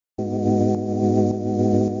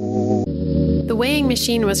The Weighing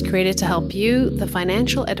Machine was created to help you, the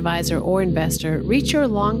financial advisor or investor, reach your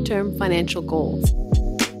long-term financial goals.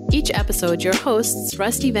 Each episode, your hosts,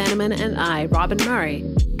 Rusty Vanneman and I, Robin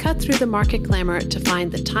Murray, cut through the market glamour to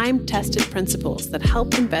find the time-tested principles that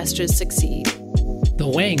help investors succeed.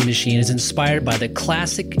 The Weighing Machine is inspired by the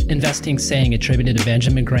classic investing saying attributed to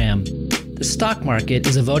Benjamin Graham. The stock market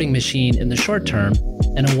is a voting machine in the short term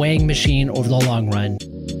and a weighing machine over the long run.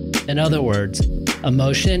 In other words,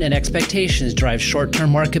 emotion and expectations drive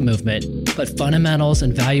short-term market movement, but fundamentals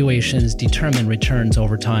and valuations determine returns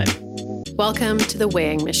over time. Welcome to The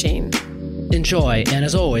Weighing Machine. Enjoy, and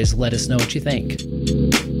as always, let us know what you think.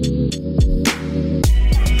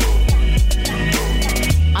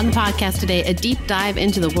 On the podcast today, a deep dive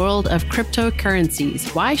into the world of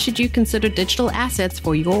cryptocurrencies. Why should you consider digital assets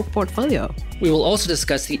for your portfolio? We will also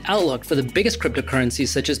discuss the outlook for the biggest cryptocurrencies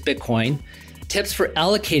such as Bitcoin, tips for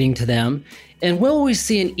allocating to them, and will we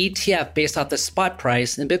see an ETF based off the spot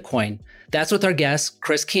price in Bitcoin? That's with our guest,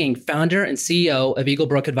 Chris King, founder and CEO of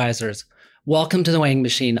Eaglebrook Advisors. Welcome to The Weighing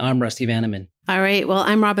Machine. I'm Rusty Vanneman. All right. Well,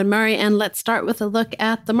 I'm Robin Murray, and let's start with a look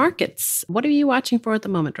at the markets. What are you watching for at the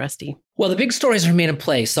moment, Rusty? Well, the big stories remain in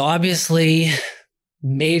place. So obviously,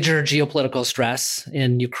 major geopolitical stress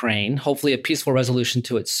in Ukraine, hopefully a peaceful resolution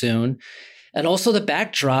to it soon. And also the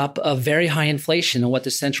backdrop of very high inflation and what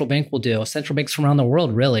the central bank will do. Central banks from around the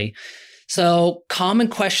world, really. So common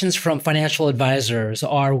questions from financial advisors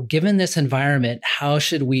are, given this environment, how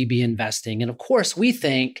should we be investing? And of course, we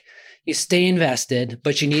think you stay invested,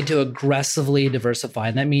 but you need to aggressively diversify.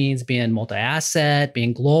 And that means being multi-asset,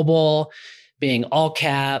 being global, being all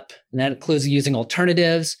cap, and that includes using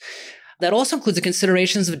alternatives. That also includes the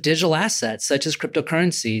considerations of digital assets, such as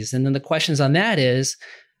cryptocurrencies. And then the questions on that is,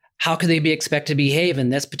 how could they be expected to behave in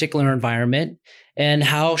this particular environment? And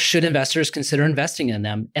how should investors consider investing in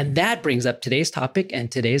them? And that brings up today's topic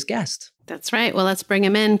and today's guest. That's right. Well, let's bring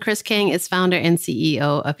him in. Chris King is founder and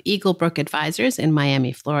CEO of Eaglebrook Advisors in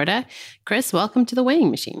Miami, Florida. Chris, welcome to The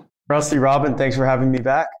Weighing Machine. Rusty, Robin, thanks for having me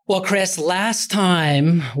back. Well, Chris, last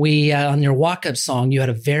time we on your walk-up song, you had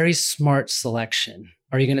a very smart selection.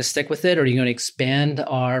 Are you going to stick with it, or are you going to expand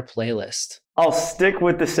our playlist? I'll stick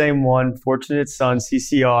with the same one, Fortunate Son,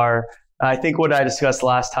 CCR. I think what I discussed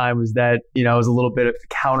last time was that, it was a little bit of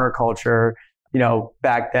counterculture,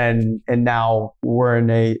 back then. And now we're in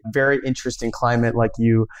a very interesting climate, like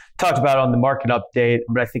you talked about on the market update.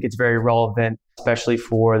 But I think it's very relevant, especially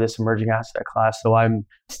for this emerging asset class. So I'm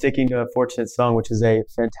sticking to Fortunate Son, which is a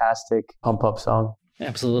fantastic pump-up song.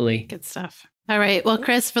 Absolutely. Good stuff. All right. Well,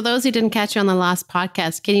 Chris, for those who didn't catch you on the last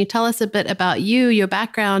podcast, can you tell us a bit about you, your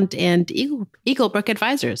background, and Eaglebrook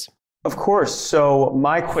Advisors? Of course. So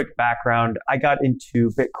my quick background, I got into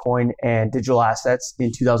Bitcoin and digital assets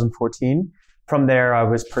in 2014. From there, I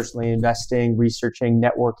was personally investing, researching,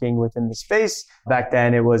 networking within the space. Back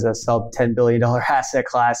then, it was a sub $10 billion asset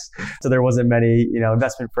class. So there wasn't many,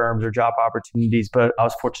 investment firms or job opportunities, but I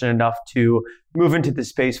was fortunate enough to move into the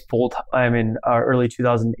space full time in early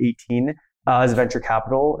 2018. As a venture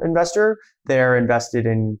capital investor. They're invested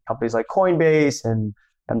in companies like Coinbase and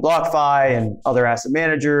BlockFi and other asset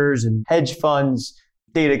managers and hedge funds,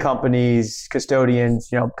 data companies, custodians,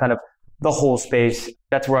 kind of the whole space.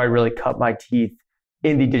 That's where I really cut my teeth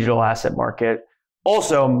in the digital asset market.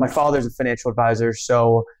 Also, my father's a financial advisor,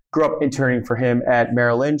 so grew up interning for him at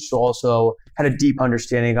Merrill Lynch, so also had a deep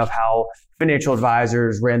understanding of how financial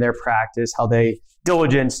advisors ran their practice, how they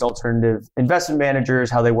diligenced alternative investment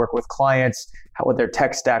managers, how they work with clients, what their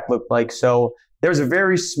tech stack looked like. So there's a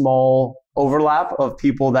very small overlap of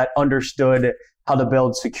people that understood how to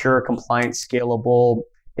build secure, compliant, scalable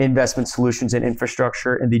investment solutions and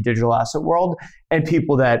infrastructure in the digital asset world, and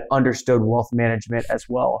people that understood wealth management as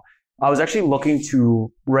well. I was actually looking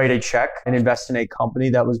to write a check and invest in a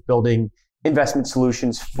company that was building investment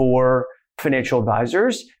solutions for financial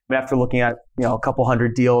advisors. And after looking at a couple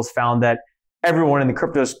hundred deals, found that everyone in the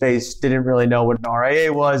crypto space didn't really know what an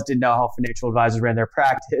RIA was, didn't know how financial advisors ran their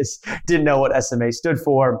practice, didn't know what SMA stood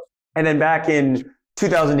for. And then back in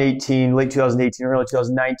 2018, late 2018, early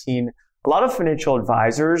 2019, a lot of financial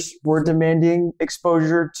advisors were demanding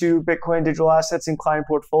exposure to Bitcoin digital assets in client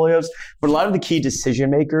portfolios. But a lot of the key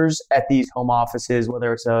decision makers at these home offices,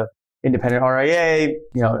 whether it's a independent RIA,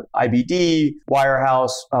 IBD,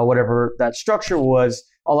 wirehouse, whatever that structure was,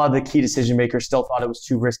 a lot of the key decision makers still thought it was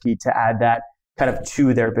too risky to add that kind of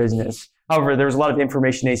to their business. However, there was a lot of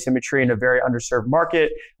information asymmetry in a very underserved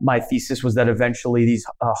market. My thesis was that eventually these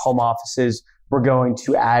home offices were going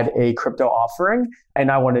to add a crypto offering, and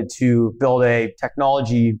I wanted to build a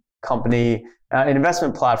technology company, an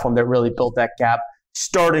investment platform that really built that gap,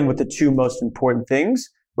 starting with the two most important things,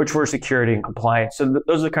 which were security and compliance. So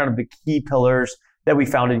those are kind of the key pillars that we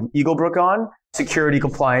founded Eaglebrook on: security,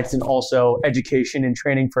 compliance, and also education and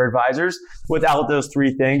training for advisors. Without those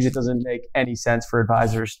three things, it doesn't make any sense for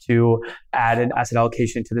advisors to add an asset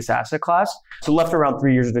allocation to this asset class. So left around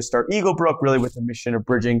 3 years to start Eaglebrook, really with the mission of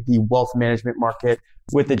bridging the wealth management market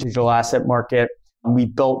with the digital asset market. We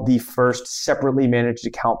built the first separately managed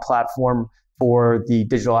account platform for the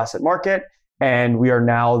digital asset market. And we are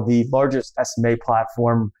now the largest SMA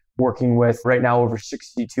platform, working with right now over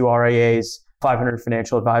 62 RIAs, 500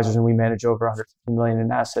 financial advisors, and we manage over 150 million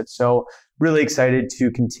in assets. So really excited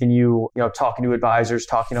to continue, talking to advisors,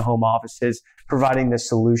 talking to home offices, providing this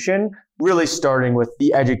solution, really starting with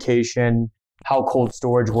the education, how cold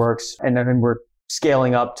storage works. And then we're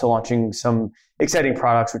scaling up to launching some exciting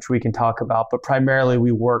products, which we can talk about. But primarily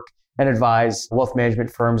we work and advise wealth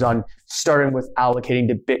management firms on starting with allocating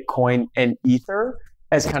to Bitcoin and Ether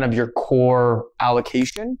as kind of your core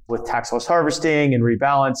allocation, with tax loss harvesting and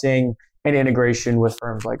rebalancing, and integration with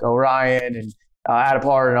firms like Orion and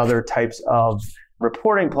Addepar and other types of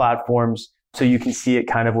reporting platforms, so you can see it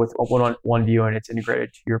kind of with one view and it's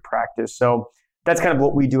integrated to your practice. So that's kind of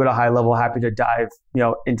what we do at a high level. Happy to dive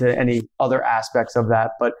into any other aspects of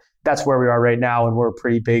that, but that's where we are right now, and we're a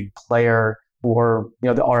pretty big player for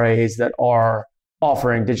the RIAs that are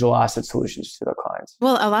offering digital asset solutions to their clients.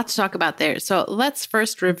 Well, a lot to talk about there. So let's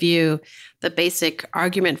first review the basic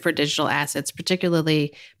argument for digital assets,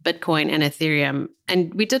 particularly Bitcoin and Ethereum.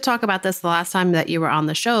 And we did talk about this the last time that you were on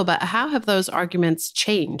the show, but how have those arguments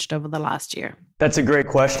changed over the last year? That's a great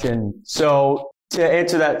question. So to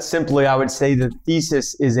answer that simply, I would say the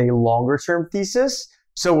thesis is a longer term thesis.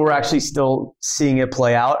 So we're actually still seeing it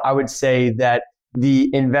play out. I would say that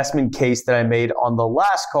the investment case that I made on the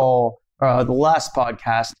last call, the last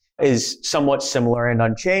podcast, is somewhat similar and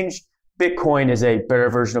unchanged. Bitcoin is a better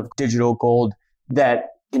version of digital gold that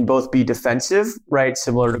can both be defensive, right?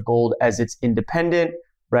 Similar to gold, as it's independent,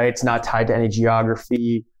 right? It's not tied to any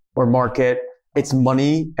geography or market. It's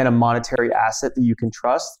money and a monetary asset that you can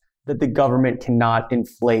trust, that the government cannot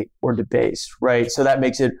inflate or debase, right? So that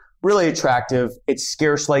makes it really attractive. It's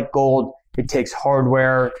scarce like gold. It takes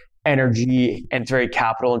hardware, energy, and it's very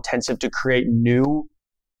capital intensive to create new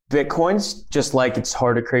Bitcoins, just like it's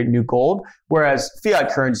hard to create new gold. Whereas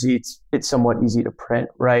fiat currency, it's somewhat easy to print,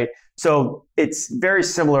 right? So it's very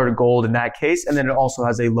similar to gold in that case. And then it also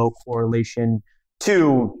has a low correlation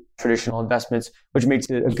to traditional investments, which makes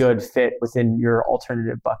it a good fit within your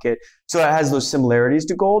alternative bucket. So it has those similarities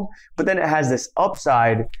to gold, but then it has this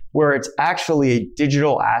upside where it's actually a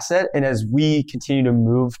digital asset. And as we continue to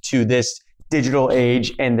move to this digital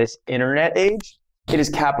age and this internet age, it is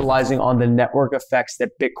capitalizing on the network effects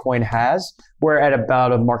that Bitcoin has. We're at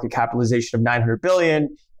about a market capitalization of 900 billion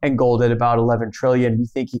and gold at about 11 trillion. We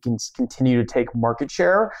think it can continue to take market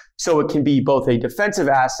share. So it can be both a defensive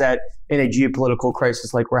asset in a geopolitical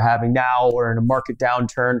crisis like we're having now, or in a market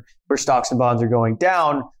downturn where stocks and bonds are going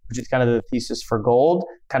down, which is kind of the thesis for gold,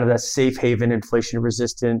 kind of that safe haven, inflation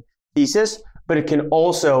resistant thesis. But it can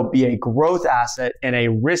also be a growth asset and a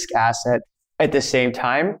risk asset at the same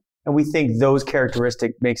time. And we think those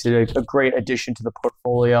characteristics makes it a great addition to the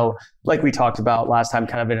portfolio, like we talked about last time,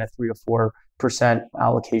 kind of in a 3 to 4%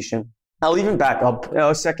 allocation. I'll even back up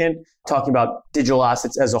a second, talking about digital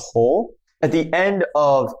assets as a whole. At the end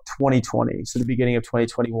of 2020, so the beginning of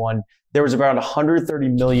 2021, there was around 130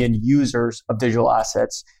 million users of digital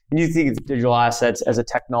assets. And you think of digital assets as a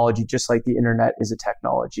technology, just like the internet is a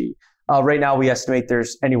technology. Right now, we estimate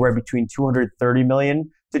there's anywhere between 230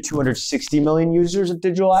 million to 260 million users of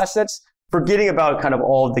digital assets. Forgetting about kind of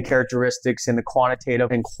all of the characteristics and the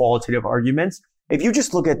quantitative and qualitative arguments, if you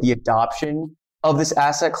just look at the adoption of this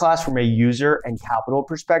asset class from a user and capital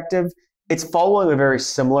perspective, it's following a very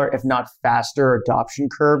similar, if not faster, adoption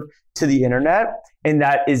curve to the internet. And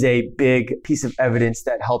that is a big piece of evidence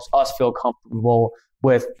that helps us feel comfortable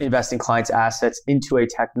with investing clients' assets into a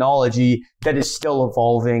technology that is still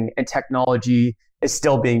evolving, and technology is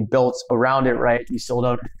still being built around it, right? We still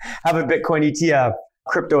don't have a Bitcoin ETF.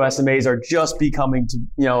 Crypto SMAs are just becoming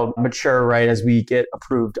to, mature, right, as we get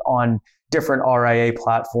approved on different RIA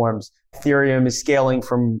platforms. Ethereum is scaling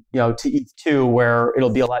from, to ETH2, where it'll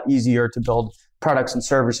be a lot easier to build products and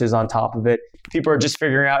services on top of it. People are just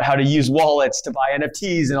figuring out how to use wallets to buy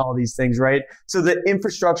NFTs and all these things, right? So the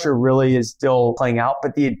infrastructure really is still playing out,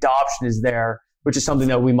 but the adoption is there, which is something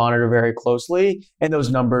that we monitor very closely. And those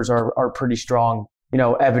numbers are pretty strong,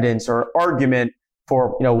 evidence or argument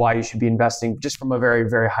for, why you should be investing, just from a very,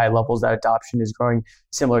 very high levels. That adoption is growing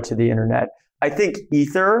similar to the internet. I think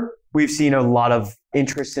Ether, we've seen a lot of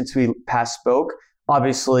interest since we last spoke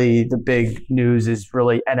Obviously, the big news is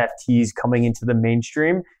really NFTs coming into the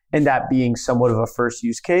mainstream and that being somewhat of a first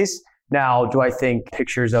use case. Now, do I think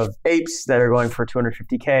pictures of apes that are going for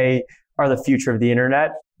 $250K are the future of the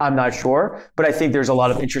internet? I'm not sure, but I think there's a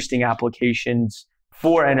lot of interesting applications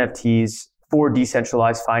for NFTs, for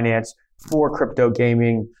decentralized finance, for crypto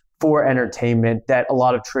gaming, for entertainment that a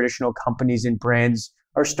lot of traditional companies and brands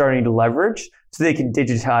are starting to leverage so they can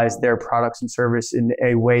digitize their products and service in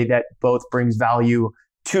a way that both brings value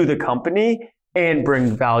to the company and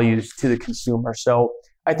brings values to the consumer. So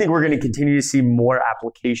I think we're going to continue to see more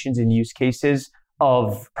applications and use cases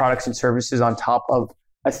of products and services on top of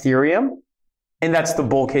Ethereum. And that's the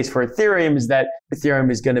bull case for Ethereum, is that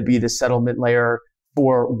Ethereum is going to be the settlement layer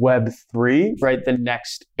for Web3, right? The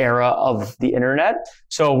next era of the internet.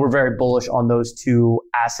 So we're very bullish on those two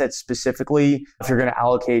assets specifically. If you're going to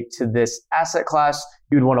allocate to this asset class,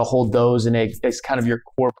 you'd want to hold those as kind of your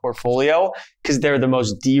core portfolio because they're the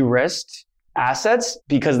most de-risked assets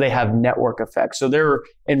because they have network effects. So they're,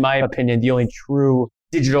 in my opinion, the only true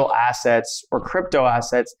digital assets or crypto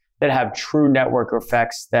assets that have true network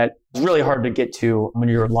effects that is really hard to get to when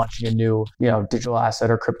you're launching a new, digital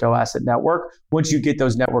asset or crypto asset network. Once you get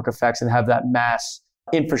those network effects and have that mass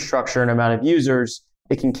infrastructure and amount of users,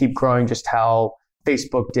 it can keep growing just how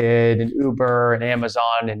Facebook did and Uber and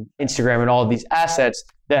Amazon and Instagram and all of these assets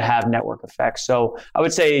that have network effects. So I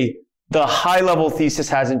would say the high level thesis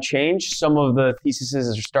hasn't changed. Some of the theses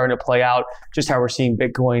are starting to play out, just how we're seeing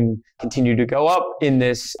Bitcoin continue to go up in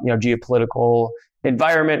this, geopolitical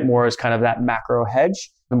environment, more as kind of that macro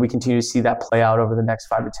hedge. And we continue to see that play out over the next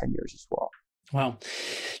 5 to 10 years as well. Wow.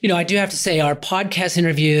 I do have to say our podcast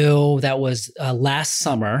interview that was last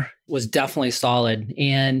summer was definitely solid.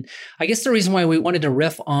 And I guess the reason why we wanted to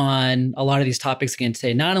riff on a lot of these topics again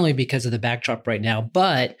today, not only because of the backdrop right now,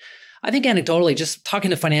 but I think anecdotally, just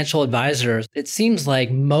talking to financial advisors, it seems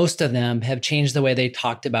like most of them have changed the way they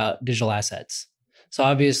talked about digital assets. So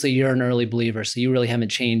obviously you're an early believer, so you really haven't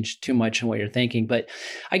changed too much in what you're thinking. But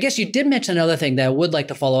I guess you did mention another thing that I would like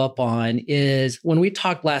to follow up on is when we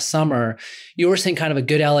talked last summer, you were saying kind of a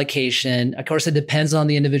good allocation. Of course, it depends on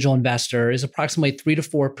the individual investor, is approximately 3 to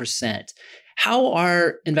 4%. How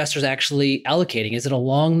are investors actually allocating? Is it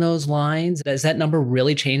along those lines? Does that number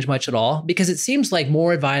really change much at all? Because it seems like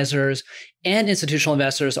more advisors and institutional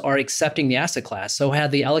investors are accepting the asset class. So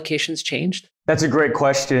have the allocations changed? That's a great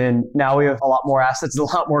question. Now we have a lot more assets, a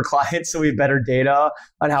lot more clients, so we have better data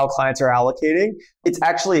on how clients are allocating. It's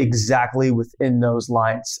actually exactly within those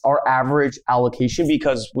lines. Our average allocation,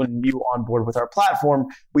 because when you onboard with our platform,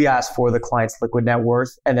 we ask for the client's liquid net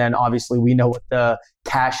worth. And then obviously we know what the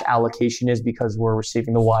cash allocation is because we're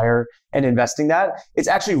receiving the wire and investing that. It's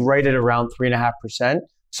actually right at around 3.5%.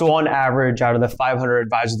 So on average, out of the 500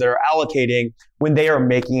 advisors that are allocating, when they are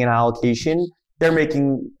making an allocation, they're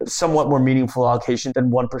making somewhat more meaningful allocation than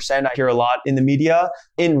 1%. I hear a lot in the media.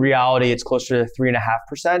 In reality, it's closer to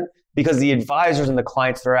 3.5% because the advisors and the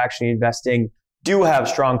clients that are actually investing do have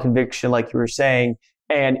strong conviction, like you were saying.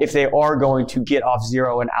 And if they are going to get off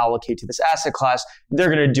zero and allocate to this asset class, they're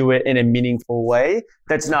going to do it in a meaningful way.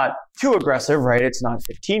 That's not too aggressive, right? It's not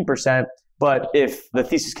 15%. But if the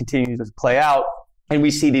thesis continues to play out, and we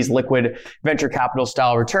see these liquid venture capital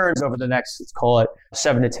style returns over the next, let's call it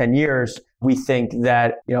 7 to 10 years, we think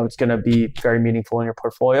that, it's going to be very meaningful in your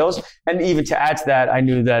portfolios. And even to add to that, I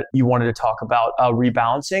knew that you wanted to talk about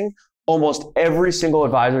rebalancing. Almost every single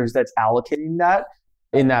advisor that's allocating that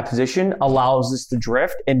in that position allows this to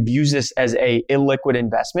drift and views this as a illiquid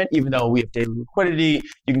investment, even though we have daily liquidity,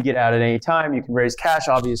 you can get out at any time, you can raise cash,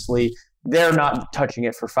 obviously. They're not touching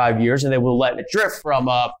it for 5 years and they will let it drift from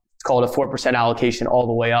it's called a 4% allocation all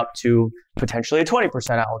the way up to potentially a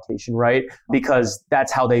 20% allocation, right? Because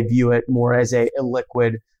that's how they view it, more as a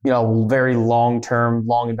illiquid, very long-term,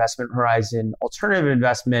 long investment horizon, alternative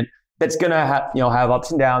investment that's going to have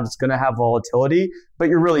ups and downs. It's going to have volatility, but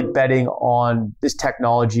you're really betting on this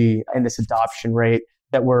technology and this adoption rate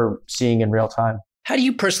that we're seeing in real time. How do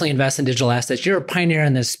you personally invest in digital assets? You're a pioneer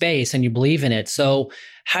in this space and you believe in it. So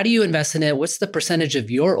how do you invest in it? What's the percentage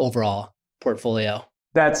of your overall portfolio?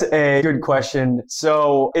 That's a good question.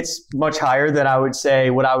 So it's much higher than I would say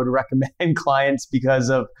what I would recommend clients because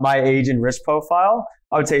of my age and risk profile.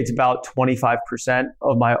 I would say it's about 25%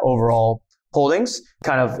 of my overall holdings,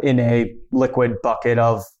 kind of in a liquid bucket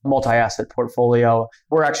of multi-asset portfolio.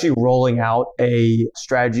 We're actually rolling out a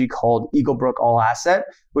strategy called Eaglebrook All Asset,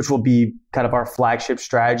 which will be kind of our flagship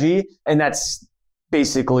strategy. And that's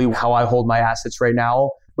basically how I hold my assets right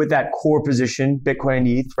now, with that core position, Bitcoin and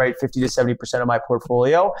ETH, right? 50 to 70% of my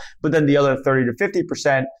portfolio. But then the other 30 to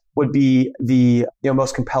 50% would be the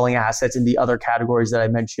most compelling assets in the other categories that I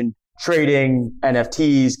mentioned trading,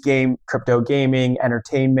 NFTs, crypto gaming,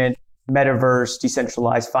 entertainment, metaverse,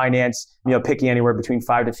 decentralized finance, picking anywhere between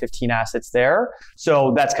 5 to 15 assets there.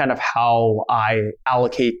 So that's kind of how I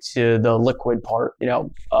allocate to the liquid part,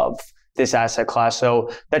 of this asset class.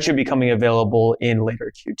 So that should be coming available in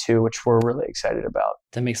later Q2, which we're really excited about.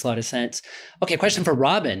 That makes a lot of sense. Okay, question for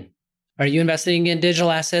Robin. Are you investing in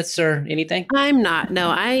digital assets or anything? I'm not. No,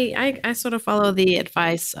 I sort of follow the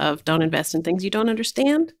advice of don't invest in things you don't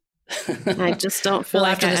understand. I just don't feel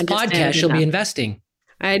well, like after this podcast, you'll be investing.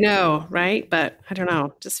 I know, right? But I don't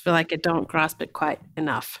know. Just feel like I don't grasp it quite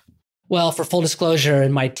enough. Well, for full disclosure,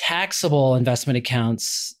 in my taxable investment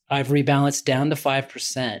accounts, I've rebalanced down to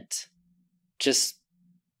 5%, just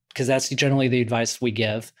because that's generally the advice we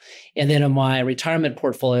give. And then in my retirement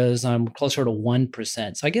portfolios, I'm closer to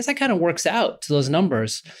 1%. So I guess that kind of works out to those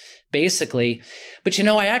numbers, basically. But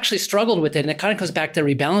I actually struggled with it. And it kind of goes back to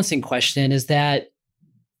the rebalancing question, is that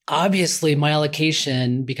obviously my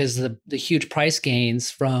allocation, because of the huge price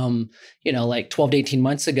gains from, like 12 to 18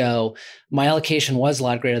 months ago, my allocation was a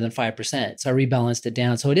lot greater than 5%. So I rebalanced it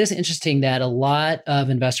down. So it is interesting that a lot of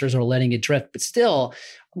investors are letting it drift, but still,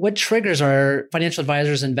 what triggers are financial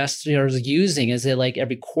advisors, investors using? Is it like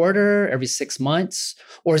every quarter, every 6 months,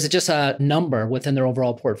 or is it just a number within their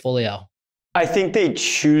overall portfolio? I think they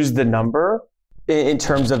choose the number in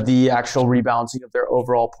terms of the actual rebalancing of their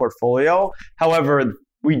overall portfolio. However,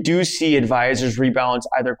 we do see advisors rebalance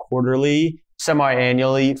either quarterly,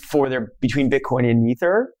 semi-annually for their between Bitcoin and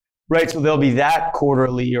Ether, right? So there'll be that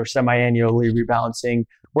quarterly or semi-annually rebalancing,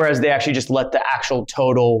 whereas they actually just let the actual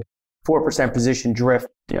total 4% position drift,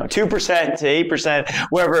 2% to 8%,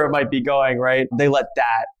 wherever it might be going, right? They let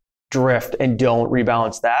that drift and don't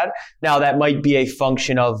rebalance that. Now that might be a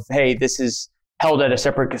function of, hey, this is held at a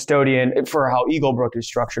separate custodian for how Eaglebrook is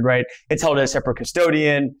structured, right? It's held at a separate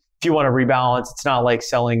custodian. If you want to rebalance, it's not like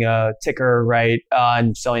selling a ticker, right?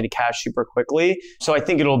 And selling the cash super quickly. So I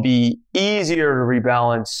think it'll be easier to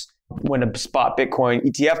rebalance when a spot Bitcoin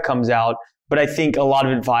ETF comes out. But I think a lot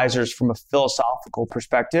of advisors from a philosophical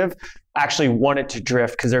perspective actually want it to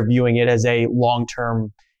drift because they're viewing it as a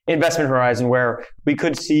long-term investment horizon where we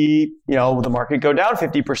could see, the market go down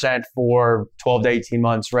 50% for 12 to 18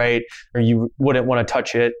 months, right? Or you wouldn't want to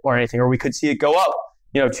touch it or anything, or we could see it go up,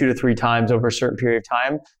 2 to 3 times over a certain period of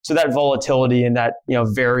time. So that volatility and that,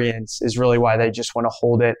 variance is really why they just want to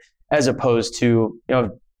hold it as opposed to,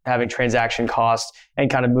 having transaction costs and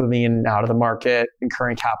kind of moving in and out of the market,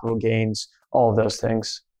 incurring capital gains, all of those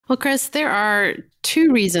things. Well, Chris, there are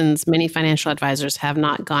 2 reasons many financial advisors have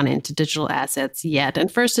not gone into digital assets yet.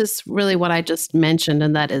 And first is really what I just mentioned,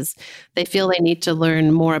 and that is they feel they need to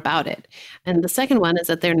learn more about it. And the second one is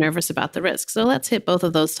that they're nervous about the risk. So let's hit both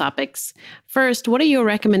of those topics. First, what are your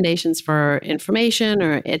recommendations for information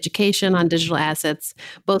or education on digital assets,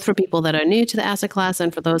 both for people that are new to the asset class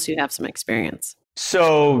and for those who have some experience?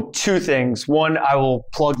 So 2 things. One, I will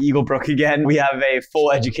plug Eaglebrook again. We have a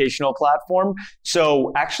full educational platform.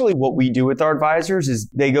 So actually what we do with our advisors is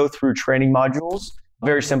they go through training modules.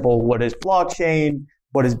 Very simple. What is blockchain?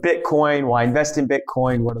 What is Bitcoin? Why invest in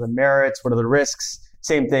Bitcoin? What are the merits? What are the risks?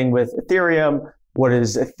 Same thing with Ethereum. What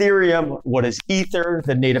is Ethereum? What is Ether,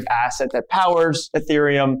 the native asset that powers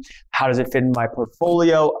Ethereum? How does it fit in my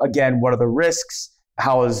portfolio? Again, what are the risks?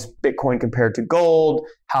 How is Bitcoin compared to gold?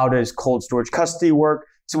 How does cold storage custody work?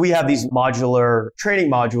 So we have these modular training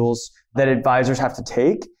modules that advisors have to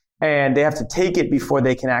take, and they have to take it before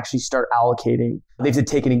they can actually start allocating. They have to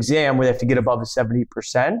take an exam where they have to get above a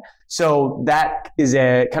 70%. So that is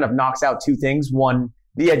kind of knocks out 2 things. One,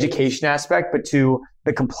 the education aspect, but 2,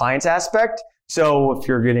 the compliance aspect. So if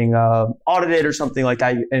you're getting audited or something like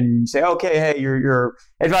that, and you say, okay, hey, you're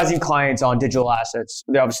advising clients on digital assets.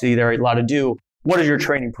 Obviously, they're allowed to do. What is your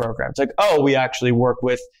training program? It's like, oh, we actually work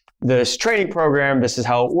with this training program. This is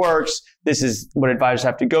how it works. This is what advisors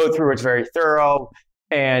have to go through. It's very thorough.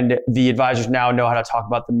 And the advisors now know how to talk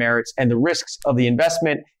about the merits and the risks of the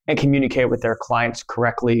investment and communicate with their clients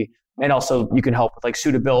correctly. And also you can help with like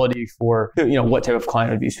suitability for, what type of client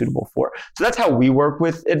would be suitable for. So that's how we work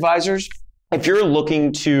with advisors. If you're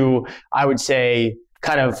looking to, I would say,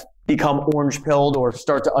 kind of become orange pilled or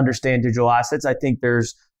start to understand digital assets, I think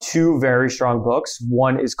there's 2 very strong books.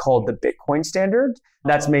 One is called The Bitcoin Standard.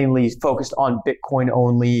 That's mainly focused on Bitcoin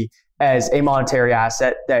only as a monetary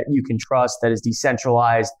asset that you can trust, that is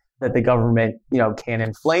decentralized, that the government, can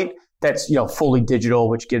inflate. That's, fully digital,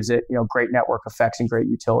 which gives it, great network effects and great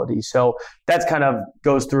utility. So that's kind of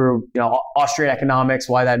goes through, Austrian economics,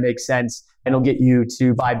 why that makes sense. And it'll get you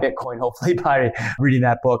to buy Bitcoin, hopefully, by reading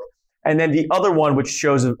that book. And then the other one, which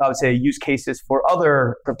shows, I would say, use cases for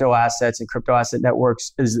other crypto assets and crypto asset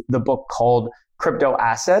networks, is the book called Crypto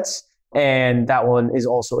Assets. And that one is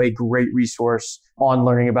also a great resource on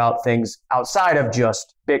learning about things outside of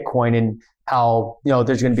just Bitcoin and how,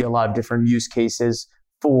 there's going to be a lot of different use cases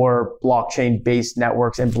for blockchain-based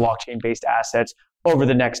networks and blockchain-based assets over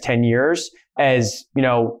the next 10 years. As,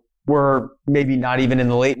 we're maybe not even in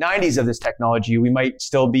the late 90s of this technology. We might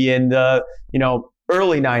still be in the,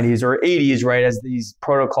 early 90s or 80s, right? As these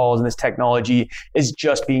protocols and this technology is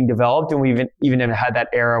just being developed. And we've even had that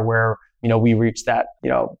era where, we reached that,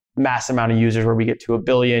 mass amount of users where we get to 1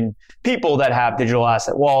 billion people that have digital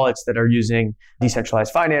asset wallets that are using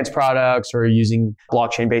decentralized finance products or using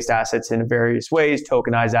blockchain-based assets in various ways,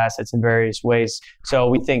 tokenized assets in various ways. So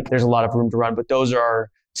we think there's a lot of room to run, but those are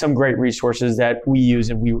some great resources that we use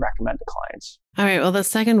and we recommend to clients. All right. Well, the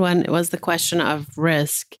second one was the question of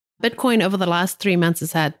risk. Bitcoin over the last 3 months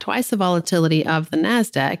has had twice the volatility of the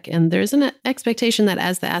NASDAQ. And there's an expectation that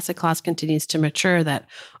as the asset class continues to mature, that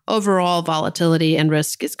overall volatility and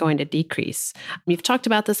risk is going to decrease. You've talked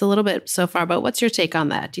about this a little bit so far, but what's your take on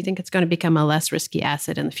that? Do you think it's going to become a less risky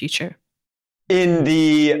asset in the future? In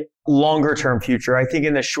the longer term future, I think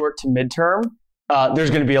in the short to midterm,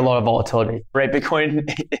 there's going to be a lot of volatility, right? Bitcoin,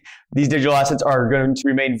 these digital assets are going to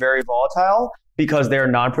remain very volatile because they're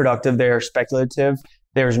non-productive, they're speculative.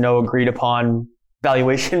 There's no agreed upon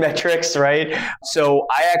valuation metrics, right? So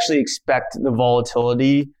I actually expect the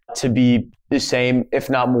volatility to be the same, if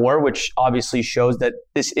not more, which obviously shows that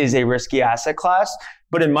this is a risky asset class.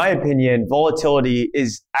 But in my opinion, volatility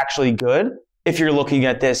is actually good if you're looking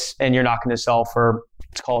at this and you're not going to sell for,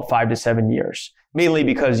 let's call it 5 to 7 years. Mainly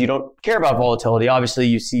because you don't care about volatility. Obviously,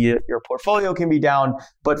 you see it, your portfolio can be down,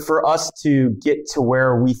 but for us to get to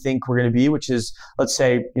where we think we're going to be, which is, let's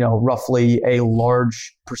say, roughly a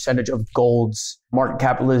large percentage of gold's market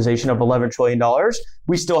capitalization of $11 trillion,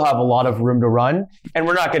 we still have a lot of room to run, and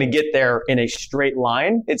we're not going to get there in a straight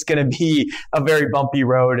line. It's going to be a very bumpy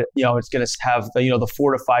road. It's going to have the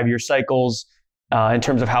 4 to 5 year cycles. In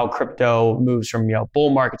terms of how crypto moves from bull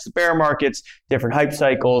markets to bear markets, different hype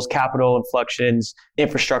cycles, capital inflections,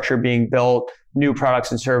 infrastructure being built, new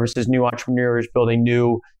products and services, new entrepreneurs building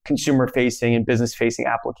new consumer-facing and business-facing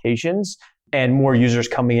applications, and more users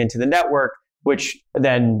coming into the network, which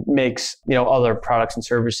then makes other products and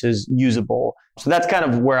services usable. So that's kind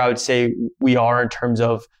of where I would say we are in terms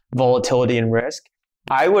of volatility and risk.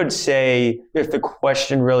 I would say if the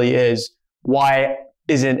question really is why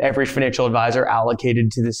isn't every financial advisor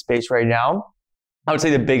allocated to this space right now? I would say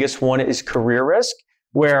the biggest one is career risk,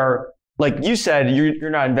 where, like you said, you're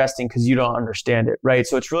not investing because you don't understand it, right?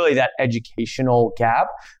 So it's really that educational gap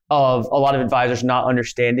of a lot of advisors not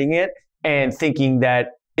understanding it and thinking that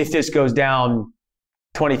if this goes down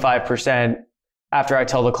 25% after I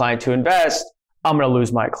tell the client to invest, I'm going to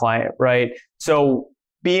lose my client, right? So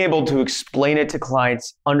being able to explain it to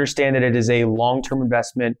clients, understand that it is a long-term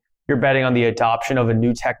investment, you're betting on the adoption of a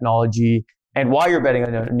new technology. And while you're betting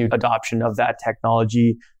on a new adoption of that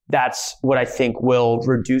technology, that's what I think will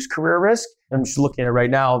reduce career risk. I'm just looking at it right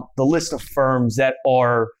now, the list of firms that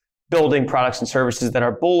are building products and services that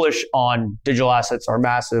are bullish on digital assets are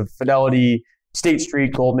massive. Fidelity, State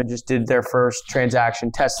Street, Goldman just did their first transaction,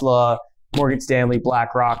 Tesla, Morgan Stanley,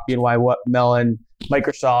 BlackRock, BNY Mellon,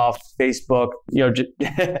 Microsoft, Facebook,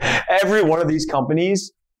 every one of these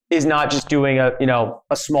companies is not just doing a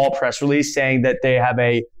small press release saying that they have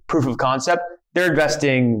a proof of concept. They're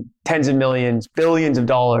investing tens of millions, billions of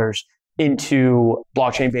dollars into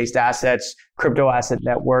blockchain-based assets, crypto asset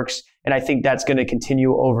networks. And I think that's going to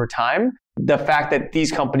continue over time. The fact that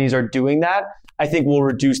these companies are doing that, I think will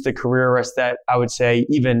reduce the career risk that I would say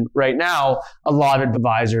even right now, a lot of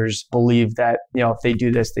advisors believe that, if they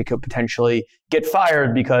do this, they could potentially get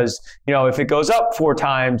fired because, if it goes up 4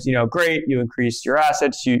 times, great, you increase your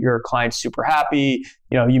assets, your client's super happy,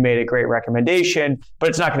 you made a great recommendation, but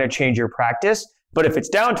it's not going to change your practice. But if it's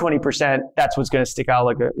down 20%, that's what's going to stick out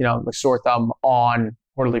like a sore thumb on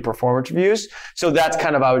quarterly performance reviews. So that's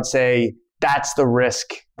kind of, I would say, that's the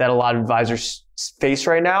risk that a lot of advisors face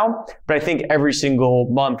right now. But I think every single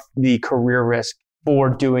month, the career risk for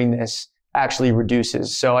doing this actually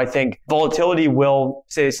reduces. So I think volatility will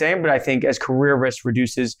stay the same, but I think as career risk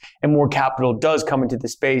reduces and more capital does come into the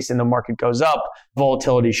space and the market goes up,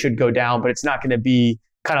 volatility should go down, but it's not going to be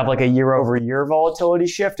kind of like a year over year volatility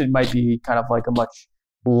shift. It might be kind of like a much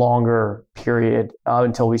longer period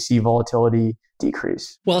until we see volatility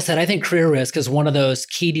decrease. Well said. I think career risk is one of those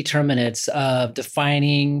key determinants of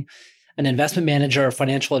defining an investment manager or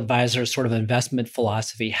financial advisor's sort of investment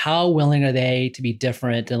philosophy. How willing are they to be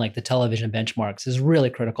different than like the television benchmarks is really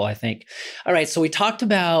critical, I think. All right. So we talked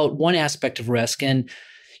about one aspect of risk, and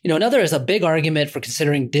Another is a big argument for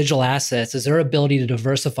considering digital assets is their ability to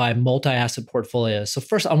diversify multi-asset portfolios. So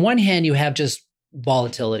first, on one hand, you have just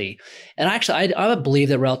volatility. And actually, I would believe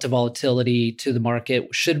that relative volatility to the market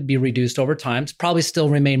should be reduced over time. It's probably still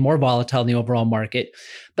remain more volatile in the overall market.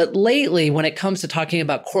 But lately, when it comes to talking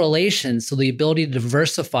about correlations, so the ability to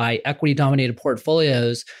diversify equity-dominated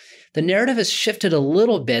portfolios, the narrative has shifted a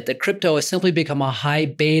little bit that crypto has simply become a high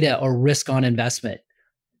beta or risk-on investment.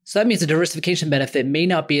 So that means the diversification benefit may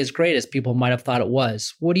not be as great as people might have thought it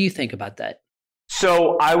was. What do you think about that?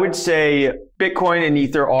 So I would say Bitcoin and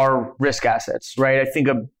Ether are risk assets, right? I think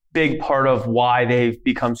a big part of why they've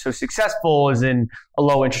become so successful is in a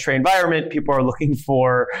low interest rate environment. People are looking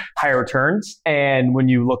for higher returns. And when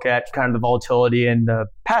you look at kind of the volatility and the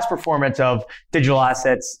past performance of digital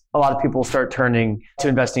assets, a lot of people start turning to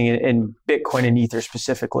investing in Bitcoin and Ether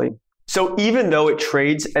specifically. So even though it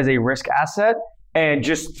trades as a risk asset, and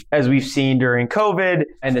just as we've seen during COVID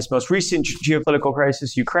and this most recent geopolitical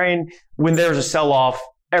crisis, Ukraine, when there's a sell-off,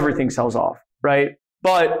 everything sells off, right?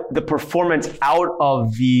 But the performance out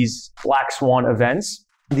of these black swan events,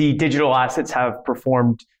 the digital assets have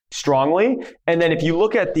performed strongly. And then if you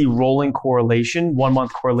look at the rolling correlation, 1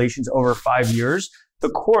 month correlations over 5 years, the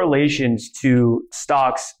correlations to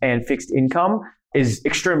stocks and fixed income is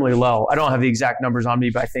extremely low. I don't have the exact numbers on me,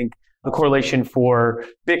 but I think the correlation for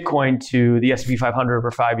Bitcoin to the S&P 500 over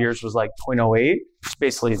 5 years was like 0.08, which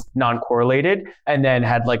basically is non-correlated, and then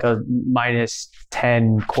had like a minus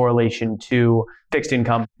 10 correlation to fixed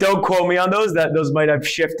income. Don't quote me on those. Those might have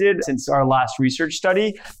shifted since our last research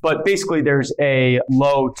study, but basically there's a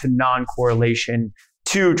low to non-correlation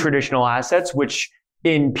to traditional assets, which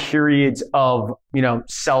in periods of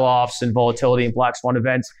sell-offs and volatility and black swan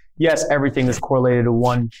events, yes, everything is correlated to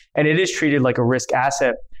one, and it is treated like a risk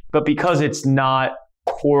asset. But because it's not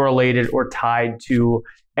correlated or tied to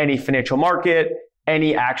any financial market,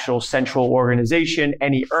 any actual central organization,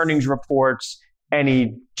 any earnings reports,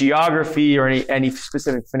 any geography, or any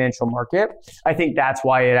specific financial market, I think that's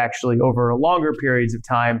why it actually, over longer periods of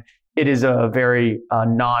time, it is a very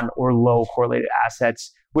non or low correlated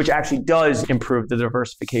assets, which actually does improve the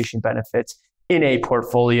diversification benefits in a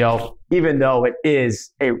portfolio, even though it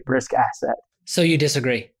is a risk asset. So you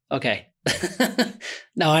disagree? Okay.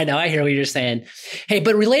 No, I know. I hear what you're saying. Hey,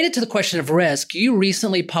 but related to the question of risk, you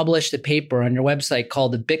recently published a paper on your website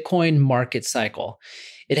called The Bitcoin Market Cycle.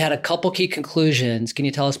 It had a couple key conclusions. Can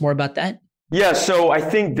you tell us more about that? Yeah, so I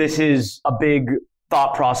think this is a big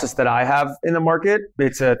thought process that I have in the market.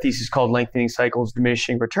 It's a thesis called Lengthening Cycles,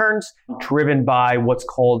 Diminishing Returns, driven by what's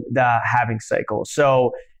called the halving cycle.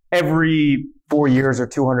 So every 4 years or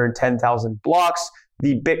 210,000 blocks,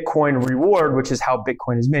 the Bitcoin reward, which is how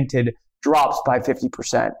Bitcoin is minted, drops by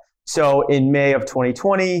 50%. So in May of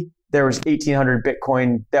 2020, there was 1,800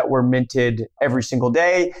 Bitcoin that were minted every single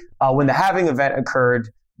day. When the halving event occurred,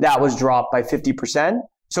 that was dropped by 50%.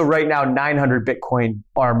 So right now, 900 Bitcoin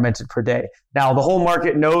are minted per day. Now, the whole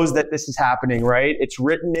market knows that this is happening, right? It's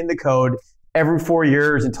written in the code. Every 4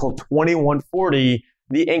 years until 2140,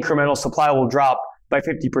 the incremental supply will drop by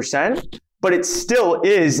 50%. But it still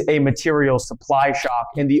is a material supply shock,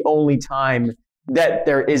 and the only time that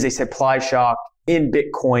there is a supply shock in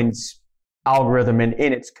Bitcoin's algorithm and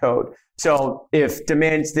in its code. So if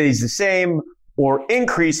demand stays the same or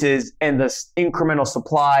increases and the incremental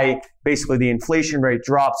supply, basically the inflation rate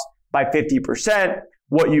drops by 50%,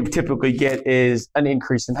 what you typically get is an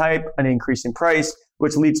increase in hype, an increase in price,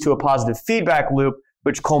 which leads to a positive feedback loop,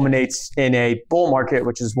 which culminates in a bull market,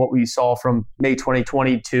 which is what we saw from May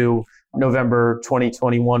 2020 to November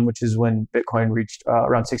 2021, which is when Bitcoin reached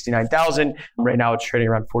around 69,000. Right now it's trading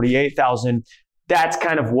around 48,000. That's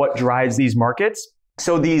kind of what drives these markets.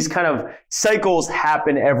 So these kind of cycles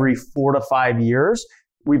happen every 4 to 5 years.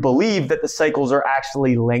 We believe that the cycles are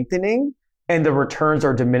actually lengthening and the returns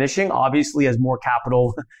are diminishing, obviously, as more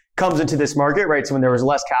capital comes into this market, right? So when there was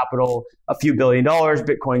less capital, a few $1 billion,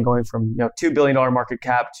 Bitcoin going from $2 billion market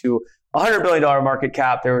cap to $100 billion market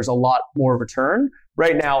cap, there was a lot more return.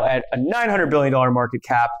 Right now at a $900 billion market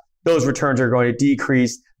cap, those returns are going to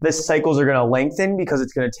decrease. The cycles are going to lengthen because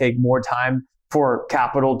it's going to take more time for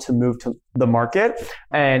capital to move to the market.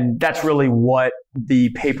 And that's really what the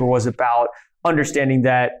paper was about, understanding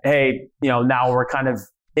that, hey, now we're kind of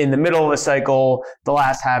in the middle of a cycle. The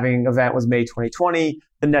last halving event was May 2020.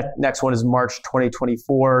 The next one is March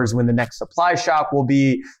 2024 is when the next supply shock will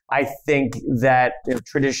be. I think that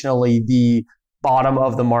traditionally the bottom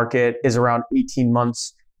of the market is around 18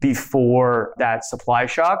 months before that supply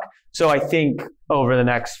shock. So I think over the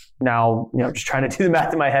next just trying to do the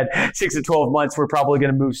math in my head, 6 to 12 months, we're probably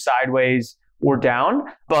going to move sideways or down.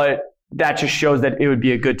 But that just shows that it would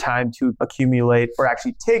be a good time to accumulate or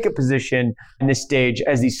actually take a position in this stage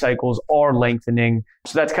as these cycles are lengthening.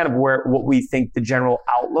 So that's kind of what we think the general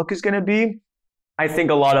outlook is going to be. I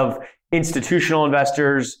think a lot of institutional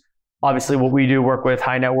investors, obviously what we do work with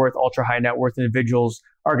high net worth, ultra high net worth individuals,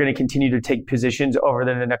 are going to continue to take positions over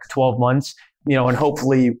the next 12 months. And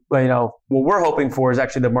hopefully, what we're hoping for is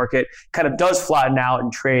actually the market kind of does flatten out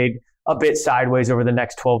and trade a bit sideways over the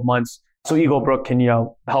next 12 months. So Eaglebrook can,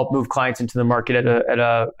 help move clients into the market at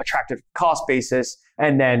a attractive cost basis.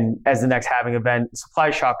 And then as the next halving event,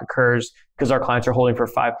 supply shock occurs, because our clients are holding for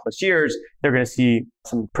 5+ years, they're going to see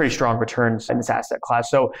some pretty strong returns in this asset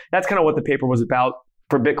class. So that's kind of what the paper was about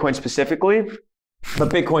for Bitcoin specifically. But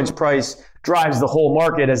Bitcoin's price drives the whole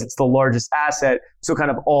market as it's the largest asset. So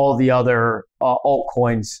kind of all the other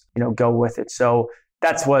altcoins, go with it. So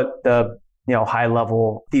that's what the high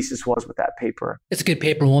level thesis was with that paper. It's a good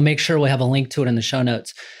paper. We'll make sure we have a link to it in the show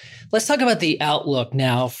notes. Let's talk about the outlook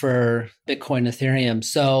now for Bitcoin, Ethereum.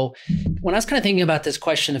 So when I was kind of thinking about this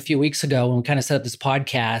question a few weeks ago, when we kind of set up this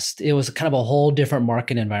podcast, it was kind of a whole different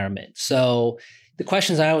market environment. So the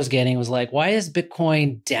questions I was getting was like, why is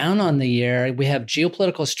Bitcoin down on the year? We have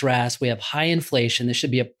geopolitical stress. We have high inflation. This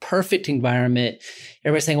should be a perfect environment.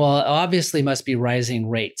 Everybody's saying, well, it obviously must be rising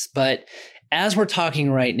rates. But as we're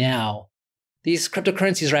talking right now, these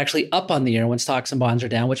cryptocurrencies are actually up on the year when stocks and bonds are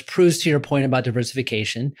down, which proves to your point about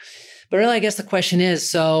diversification. But really, I guess the question is,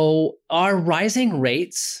 so are rising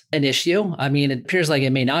rates an issue? I mean, it appears like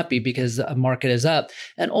it may not be because the market is up.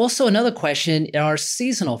 And also another question, are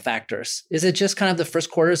seasonal factors? Is it just kind of the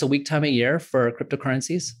first quarter is a weak time of year for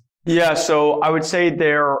cryptocurrencies? Yeah, so I would say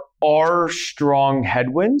there are strong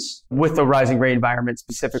headwinds with the rising rate environment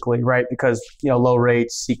specifically, right? Because, low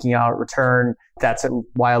rates, seeking out return, that's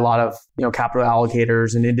why a lot of, capital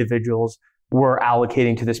allocators and individuals were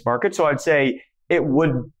allocating to this market. So I'd say it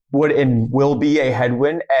would and will be a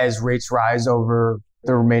headwind as rates rise over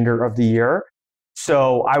the remainder of the year.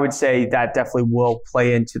 So I would say that definitely will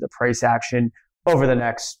play into the price action over the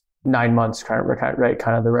next 9 months, kind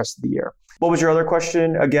of the rest of the year. What was your other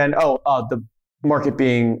question again? The market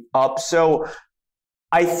being up. So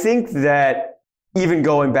I think that even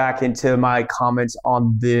going back into my comments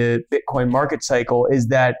on the Bitcoin market cycle is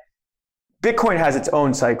that Bitcoin has its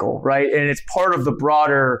own cycle, right? And it's part of the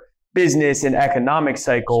broader business and economic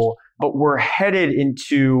cycle, but we're headed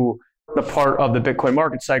into the part of the Bitcoin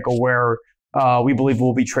market cycle where we believe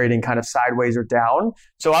we'll be trading kind of sideways or down.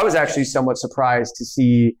 So I was actually somewhat surprised to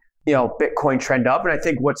see, Bitcoin trend up. And I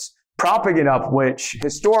think what's propping it up, which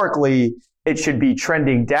historically it should be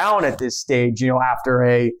trending down at this stage, after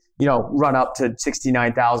a, run up to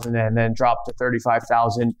 69,000 and then drop to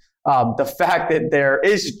 35,000. The fact that there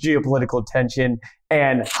is geopolitical tension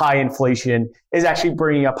and high inflation is actually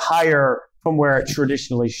bringing up higher from where it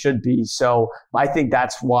traditionally should be. So I think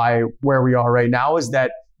that's why where we are right now is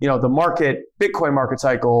that, the Bitcoin market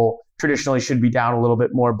cycle traditionally should be down a little bit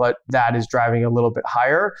more, but that is driving a little bit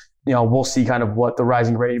higher. We'll see kind of what the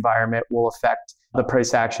rising rate environment will affect the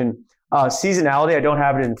price action. Seasonality, I don't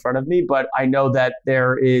have it in front of me, but I know that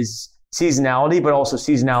there is seasonality, but also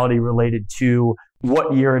seasonality related to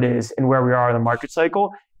what year it is and where we are in the market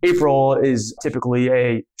cycle. April is typically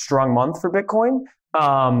a strong month for Bitcoin.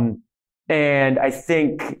 And I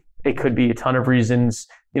think it could be a ton of reasons,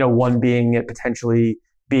 one being it potentially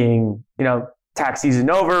being, tax season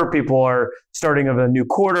over, people are starting of a new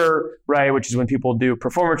quarter, right? Which is when people do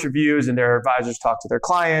performance reviews and their advisors talk to their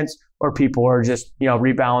clients, or people are just,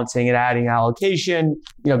 rebalancing and adding allocation,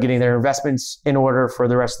 getting their investments in order for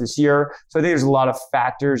the rest of this year. So I think there's a lot of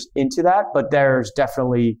factors into that, but there's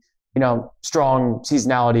definitely, strong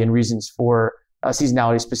seasonality and reasons for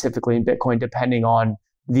seasonality specifically in Bitcoin, depending on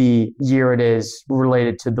the year it is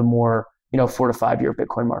related to the more, 4 to 5 year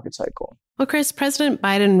Bitcoin market cycle. Well, Chris, President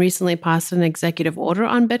Biden recently passed an executive order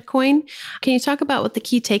on Bitcoin. Can you talk about what the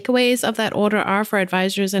key takeaways of that order are for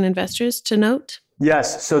advisors and investors to note?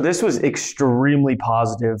 Yes. So this was extremely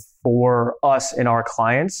positive for us and our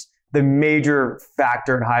clients. The major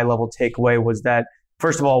factor and high level takeaway was that,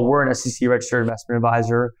 first of all, we're an SEC registered investment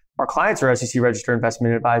advisor. Our clients are SEC registered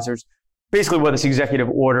investment advisors. Basically what this executive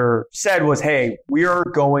order said was, hey, we are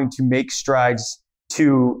going to make strides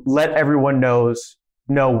to let everyone know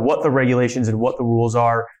what the regulations and what the rules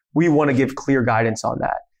are. We want to give clear guidance on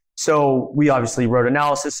that. So we obviously wrote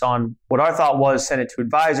analysis on what our thought was, sent it to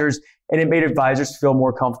advisors, and it made advisors feel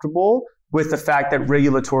more comfortable with the fact that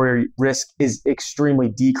regulatory risk is extremely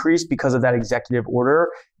decreased because of that executive order,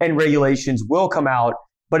 and regulations will come out,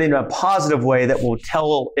 but in a positive way that will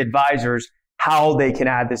tell advisors how they can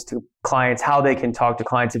add this to clients, how they can talk to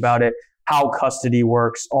clients about it. how custody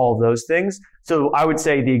works, all of those things. So I would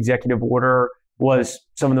say the executive order was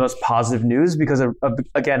some of the most positive news because,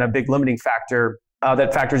 again, a big limiting factor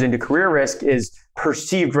that factors into career risk is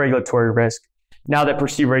perceived regulatory risk. Now that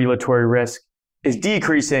perceived regulatory risk is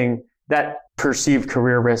decreasing, that perceived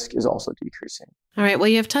career risk is also decreasing. All right. Well,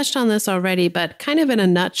 you've touched on this already, but kind of in a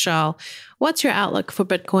nutshell, what's your outlook for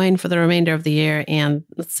Bitcoin for the remainder of the year and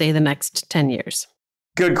let's say the next 10 years?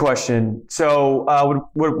 Good question. So I would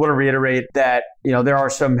want to reiterate that, there are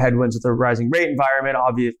some headwinds with the rising rate environment.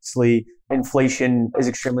 Obviously, inflation is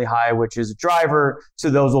extremely high, which is a driver. So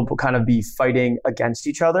those will kind of be fighting against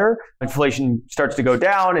each other. Inflation starts to go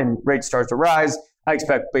down and rates start to rise. I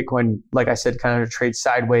expect Bitcoin, like I said, kind of to trade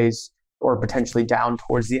sideways or potentially down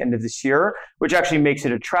towards the end of this year, which actually makes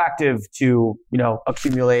it attractive to,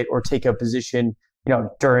 accumulate or take a position,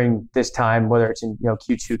 during this time, whether it's in,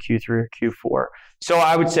 Q2, Q3, or Q4. So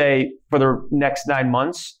I would say for the next 9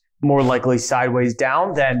 months, more likely sideways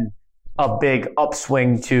down than a big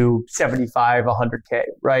upswing to 75, 100K,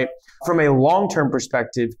 right? From a long-term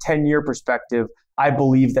perspective, 10-year perspective, I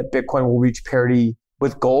believe that Bitcoin will reach parity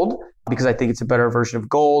with gold because I think it's a better version of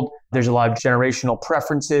gold. There's a lot of generational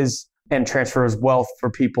preferences and transfers wealth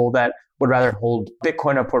for people that would rather hold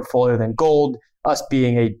Bitcoin a portfolio than gold. Us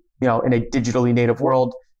being in a digitally native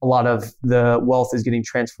world, a lot of the wealth is getting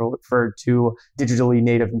transferred to digitally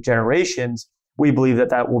native generations. We believe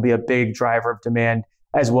that will be a big driver of demand,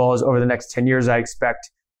 as well as over the next 10 years, I expect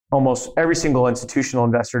almost every single institutional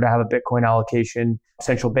investor to have a Bitcoin allocation,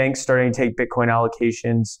 central banks starting to take Bitcoin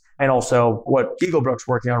allocations, and also what Eaglebrook's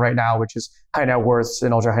working on right now, which is high net worths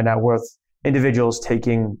and ultra high net worth individuals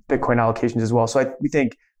taking Bitcoin allocations as well. So we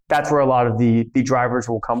think that's where a lot of the drivers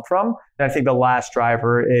will come from. And I think the last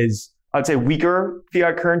driver is, I would say, weaker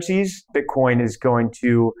fiat currencies. Bitcoin is going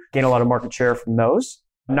to gain a lot of market share from those,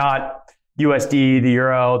 not USD, the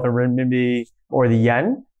euro, the renminbi, or the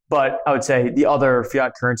yen. But I would say the other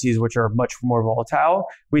fiat currencies, which are much more volatile,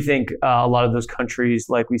 we think a lot of those countries,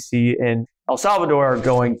 like we see in El Salvador, are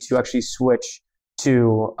going to actually switch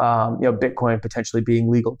to Bitcoin potentially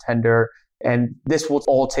being legal tender. And this will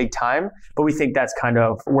all take time, but we think that's kind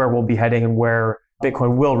of where we'll be heading and where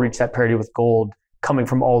Bitcoin will reach that parity with gold coming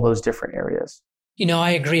from all those different areas.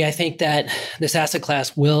 I agree. I think that this asset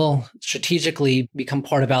class will strategically become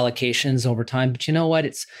part of allocations over time. But you know what?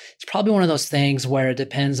 It's probably one of those things where it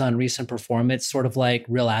depends on recent performance, sort of like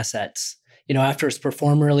real assets. After it's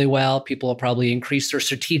performed really well, people will probably increase their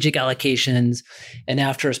strategic allocations. And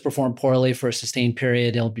after it's performed poorly for a sustained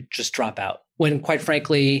period, it'll just drop out. When quite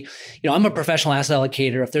frankly, I'm a professional asset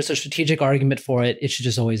allocator. If there's a strategic argument for it, it should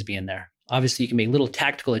just always be in there. Obviously, you can make little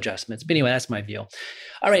tactical adjustments. But anyway, that's my view.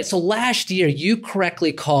 All right. So last year, you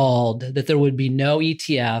correctly called that there would be no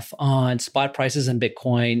ETF on spot prices in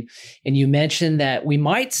Bitcoin. And you mentioned that we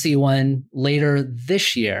might see one later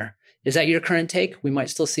this year. Is that your current take? We might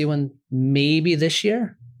still see one maybe this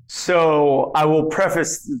year? So I will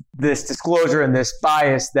preface this disclosure and this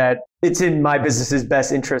bias that it's in my business's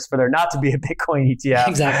best interest for there not to be a Bitcoin ETF.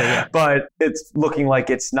 Exactly. Yeah. But it's looking like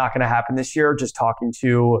it's not going to happen this year. Just talking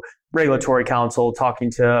to regulatory counsel, talking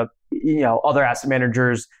to other asset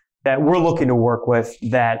managers that we're looking to work with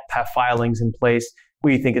that have filings in place.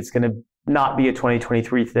 We think it's going to not be a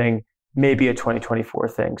 2023 thing, maybe a 2024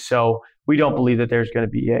 thing. So we don't believe that there's going to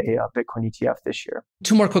be a Bitcoin ETF this year.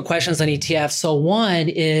 Two more quick questions on ETFs. So one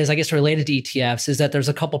is, I guess, related to ETFs, is that there's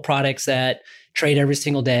a couple products that trade every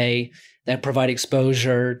single day that provide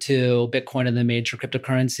exposure to Bitcoin and the major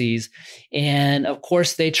cryptocurrencies. And of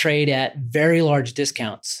course, they trade at very large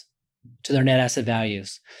discounts to their net asset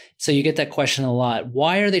values. So you get that question a lot.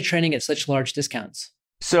 Why are they trading at such large discounts?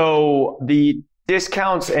 So the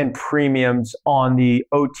discounts and premiums on the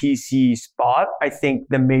OTC spot, I think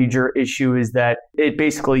the major issue is that it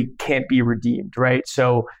basically can't be redeemed, right?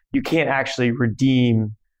 So you can't actually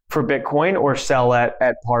redeem for Bitcoin or sell at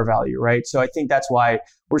par value, right? So I think that's why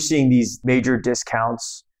we're seeing these major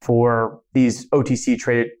discounts for these OTC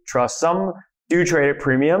traded trusts. Some do trade at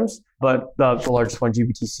premiums, but the largest one,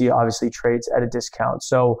 GBTC, obviously trades at a discount.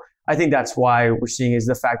 So I think that's why we're seeing is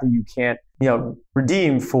the fact that you can't,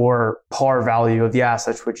 redeem for par value of the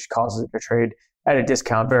assets, which causes it to trade at a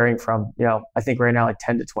discount varying from, I think right now like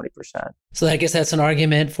 10 to 20%. So I guess that's an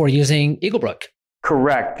argument for using Eaglebrook.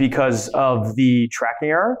 Correct, because of the tracking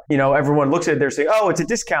error. Everyone looks at it, they're saying, oh, it's a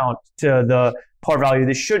discount to the par value.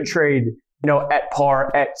 This should trade, at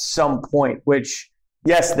par at some point, which,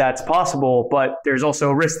 yes, that's possible, but there's also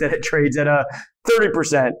a risk that it trades at a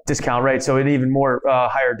 30% discount, right? So an even more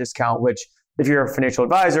higher discount, which if you're a financial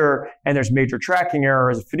advisor and there's major tracking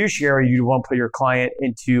error as a fiduciary, you want to put your client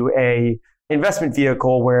into a investment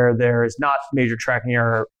vehicle where there is not major tracking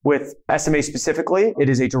error. With SMA specifically, it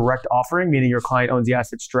is a direct offering, meaning your client owns the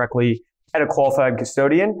assets directly at a qualified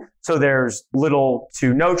custodian. So there's little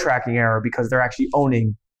to no tracking error because they're actually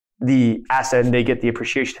owning the asset and they get the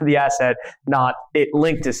appreciation of the asset, not it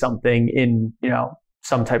linked to something in,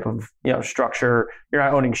 some type of, structure. You're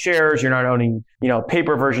not owning shares. You're not owning,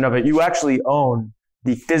 paper version of it. You actually own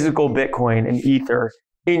the physical Bitcoin and Ether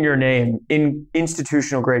in your name in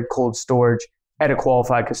institutional grade cold storage at a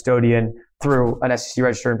qualified custodian through an SEC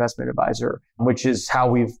registered investment advisor, which is how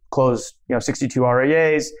we've closed, 62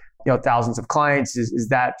 RIAs, thousands of clients. Is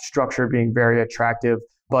that structure being very attractive?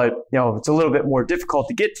 But, it's a little bit more difficult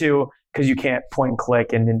to get to because you can't point and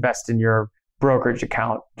click and invest in your brokerage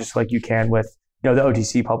account just like you can with, the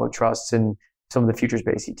OTC public trusts and some of the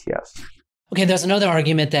futures-based ETFs. Okay, there's another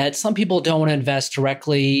argument that some people don't want to invest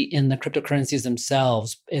directly in the cryptocurrencies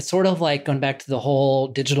themselves. It's sort of like going back to the whole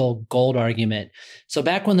digital gold argument. So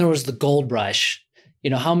back when there was the gold rush,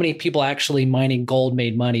 how many people actually mining gold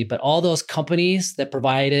made money? But all those companies that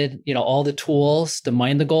provided, all the tools to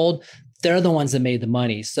mine the gold, they're the ones that made the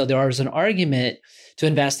money. So there is an argument to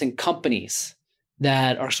invest in companies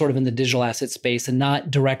that are sort of in the digital asset space and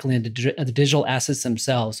not directly in the digital assets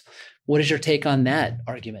themselves. What is your take on that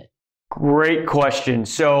argument? Great question.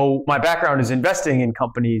 So my background is investing in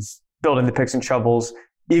companies building the picks and shovels.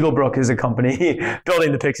 Eaglebrook is a company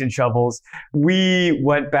building the picks and shovels. We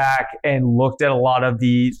went back and looked at a lot of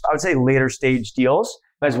the, I would say, later stage deals,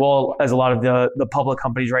 as well as a lot of the public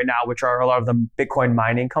companies right now, which are a lot of the Bitcoin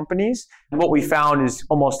mining companies. And what we found is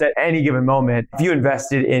almost at any given moment, if you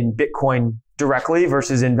invested in Bitcoin directly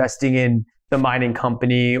versus investing in the mining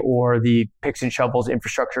company or the picks and shovels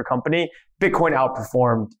infrastructure company, Bitcoin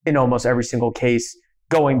outperformed in almost every single case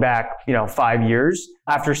going back, 5 years.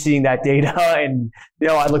 After seeing that data, and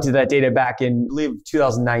I looked at that data back in, I believe,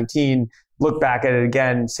 2019, look back at it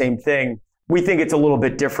again, same thing. We think it's a little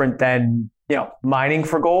bit different than, mining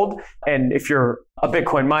for gold. And if you're a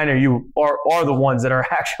Bitcoin miner, you are the ones that are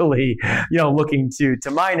actually, looking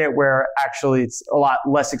to mine it, where actually it's a lot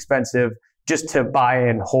less expensive just to buy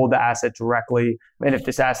and hold the asset directly. And if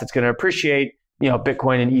this asset's going to appreciate,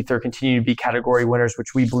 Bitcoin and Ether continue to be category winners,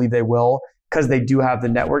 which we believe they will, because they do have the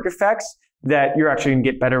network effects, that you're actually going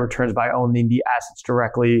to get better returns by owning the assets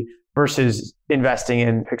directly versus investing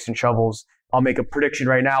in picks and shovels. I'll make a prediction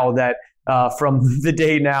right now that from the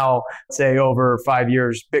day now, say over 5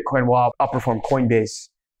 years, Bitcoin will outperform Coinbase,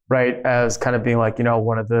 right? As kind of being like,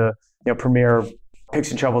 one of the premier picks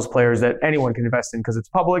and shovels players that anyone can invest in because it's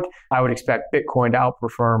public. I would expect Bitcoin to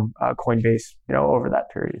outperform Coinbase, over that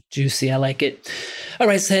period. Juicy. I like it. All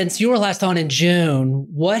right. Since you were last on in June,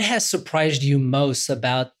 what has surprised you most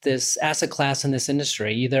about this asset class in this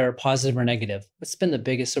industry, either positive or negative? What's been the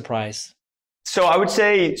biggest surprise? So I would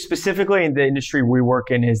say specifically in the industry we work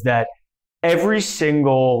in is that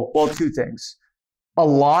two things. A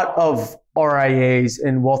lot of RIAs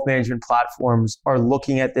and wealth management platforms are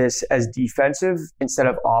looking at this as defensive instead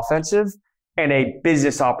of offensive and a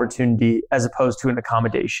business opportunity as opposed to an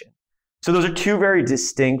accommodation. So those are two very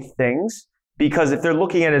distinct things, because if they're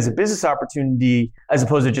looking at it as a business opportunity as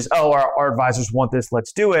opposed to just, our advisors want this,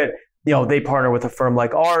 let's do it. They partner with a firm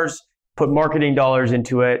like ours, put marketing dollars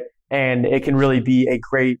into it, and it can really be a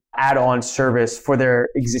great add-on service for their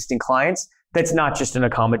existing clients. That's not just an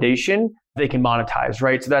accommodation they can monetize,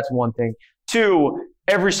 right? So that's one thing. Two,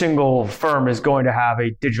 every single firm is going to have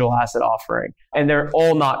a digital asset offering, and they're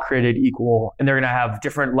all not created equal, and they're going to have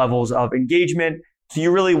different levels of engagement. So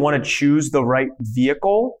you really want to choose the right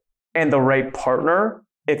vehicle and the right partner.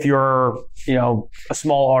 If you're, a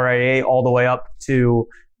small RIA all the way up to,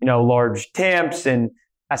 large TAMPs and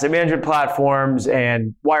asset management platforms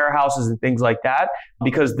and wirehouses and things like that,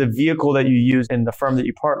 because the vehicle that you use and the firm that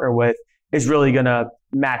you partner with is really going to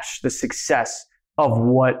match the success of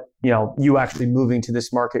what, you actually moving to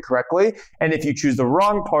this market correctly. And if you choose the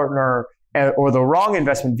wrong partner or the wrong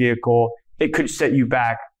investment vehicle, it could set you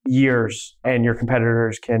back years, and your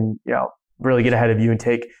competitors can, really get ahead of you and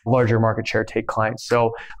take larger market share, take clients.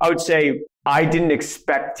 So I would say I didn't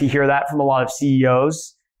expect to hear that from a lot of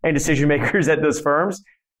CEOs and decision makers at those firms.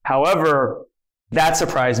 However, that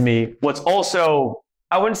surprised me. What's also,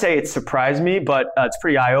 I wouldn't say it surprised me, but it's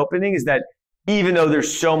pretty eye-opening, is that even though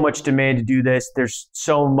there's so much demand to do this, there's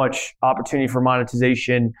so much opportunity for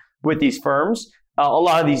monetization with these firms, a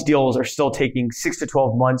lot of these deals are still taking 6 to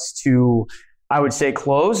 12 months to, I would say,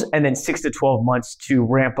 close, and then 6 to 12 months to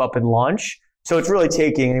ramp up and launch. So it's really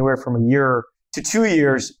taking anywhere from a year to 2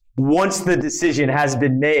 years once the decision has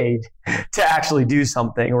been made to actually do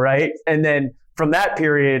something, right? And then from that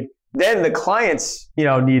period, then the clients,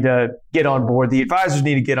 need to get on board. The advisors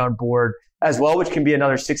need to get on board. as well, which can be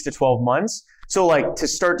another 6 to 12 months. So like to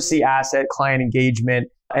start to see asset client engagement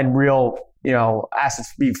and real,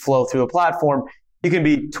 assets flow through the platform, it can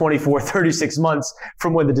be 24, 36 months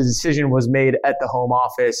from when the decision was made at the home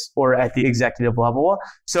office or at the executive level.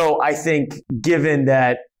 So I think given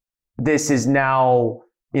that this is now,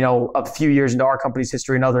 a few years into our company's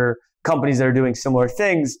history and other companies that are doing similar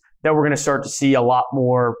things, that we're going to start to see a lot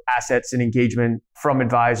more assets and engagement from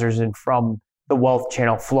advisors and from the wealth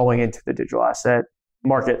channel flowing into the digital asset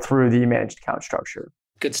market through the managed account structure.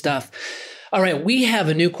 Good stuff. All right. We have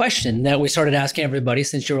a new question that we started asking everybody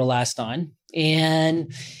since you were last on.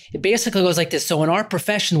 And it basically goes like this. So in our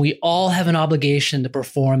profession, we all have an obligation to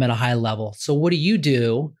perform at a high level. So what do you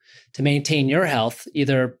do to maintain your health,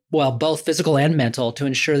 both physical and mental, to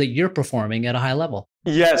ensure that you're performing at a high level?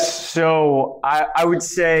 Yes. So I would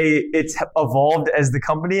say it's evolved as the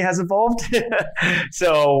company has evolved.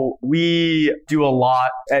 So we do a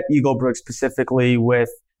lot at Eaglebrook specifically with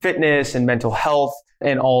fitness and mental health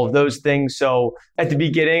and all of those things. So at the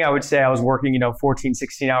beginning, I would say I was working, 14,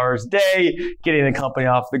 16 hours a day, getting the company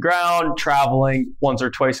off the ground, traveling once or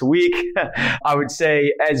twice a week. I would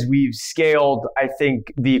say as we've scaled, I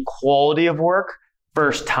think the quality of work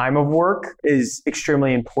versus time of work is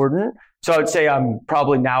extremely important. So I would say I'm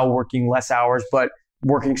probably now working less hours, but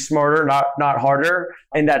working smarter, not harder.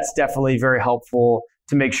 And that's definitely very helpful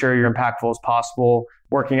to make sure you're impactful as possible.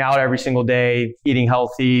 Working out every single day, eating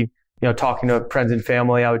healthy, talking to friends and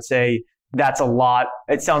family. I would say that's a lot.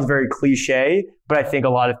 It sounds very cliche, but I think a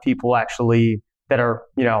lot of people actually that are,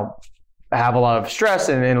 have a lot of stress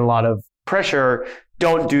and a lot of pressure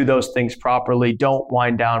don't do those things properly, don't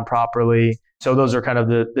wind down properly. So those are kind of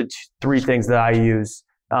the three things that I use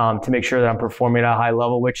to make sure that I'm performing at a high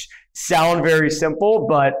level, which sound very simple,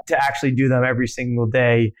 but to actually do them every single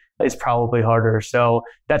day is probably harder. So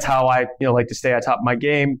that's how I like to stay at top of my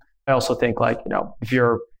game. I also think if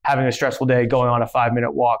you're having a stressful day, going on a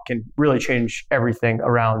 5-minute walk can really change everything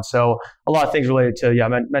around. So a lot of things related to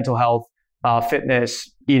mental health,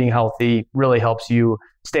 fitness, eating healthy really helps you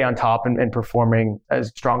stay on top and performing as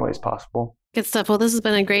strongly as possible. Good stuff. Well, this has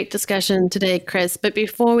been a great discussion today, Chris. But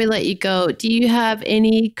before we let you go, do you have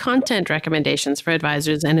any content recommendations for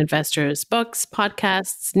advisors and investors? Books,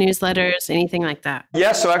 podcasts, newsletters, anything like that?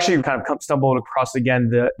 Yeah. So actually we kind of stumbled across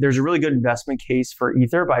again, there's a really good investment case for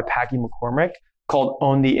Ether by Packy McCormick called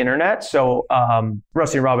Own the Internet. So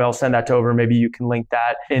Rusty and Robbie, I'll send that over. Maybe you can link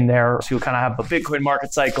that in there. So you'll kind of have the Bitcoin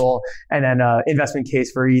market cycle and then investment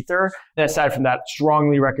case for Ether. And aside from that,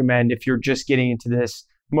 strongly recommend if you're just getting into this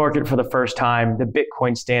market for the first time, the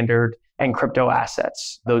Bitcoin Standard and Crypto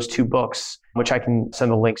Assets, those two books, which I can send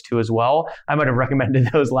the links to as well. I might have recommended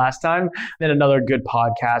those last time. Then another good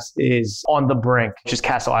podcast is On the Brink, which is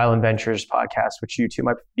Castle Island Ventures podcast, which you two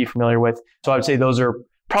might be familiar with. So I would say those are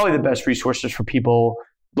probably the best resources for people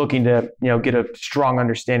looking to, get a strong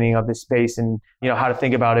understanding of this space and, how to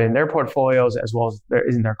think about it in their portfolios as well as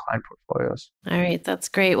in their client portfolios. All right. That's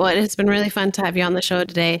great. Well, it has been really fun to have you on the show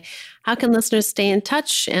today. How can listeners stay in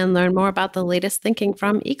touch and learn more about the latest thinking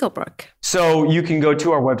from Eaglebrook? So you can go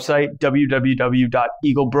to our website,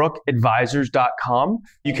 www.eaglebrookadvisors.com.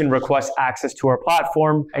 You can request access to our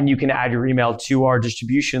platform and you can add your email to our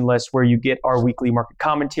distribution list where you get our weekly market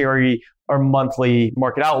commentary, our monthly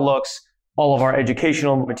market outlooks, all of our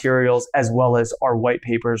educational materials, as well as our white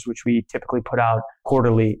papers, which we typically put out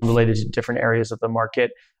quarterly related to different areas of the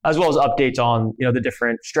market, as well as updates on, the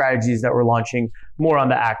different strategies that we're launching more on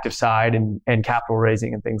the active side and capital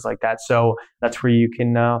raising and things like that. So that's where you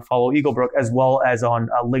can follow Eaglebrook, as well as on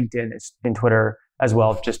LinkedIn and Twitter as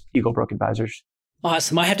well, just Eaglebrook Advisors.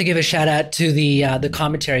 Awesome. I have to give a shout out to the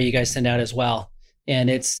commentary you guys send out as well.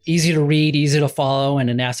 And it's easy to read, easy to follow, and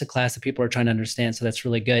an asset class that people are trying to understand. So that's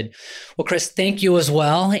really good. Well, Chris, thank you as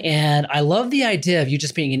well. And I love the idea of you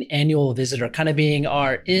just being an annual visitor, kind of being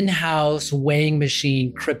our in-house weighing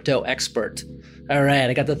machine crypto expert. All right.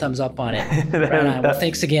 I got the thumbs up on it. Right on. Well,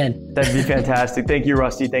 thanks again. That'd be fantastic. Thank you,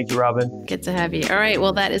 Rusty. Thank you, Robin. Good to have you. All right.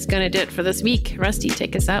 Well, that is going to do it for this week. Rusty,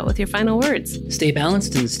 take us out with your final words. Stay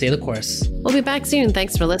balanced and stay the course. We'll be back soon.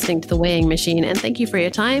 Thanks for listening to The Weighing Machine. And thank you for your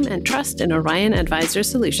time and trust in Orion Advisor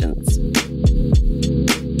Solutions.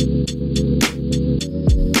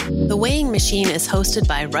 The Weighing Machine is hosted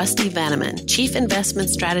by Rusty Vanneman, Chief Investment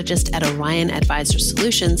Strategist at Orion Advisor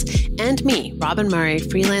Solutions, and me, Robin Murray,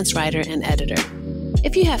 freelance writer and editor.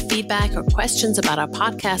 If you have feedback or questions about our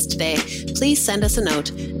podcast today, please send us a note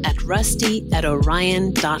at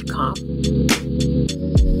rusty@orion.com.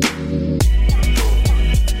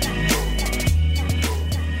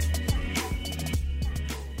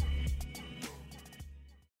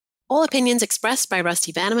 All opinions expressed by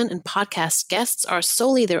Rusty Vanneman and podcast guests are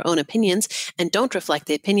solely their own opinions and don't reflect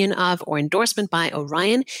the opinion of or endorsement by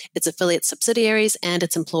Orion, its affiliate subsidiaries, and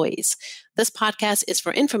its employees. This podcast is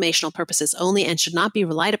for informational purposes only and should not be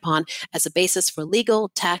relied upon as a basis for legal,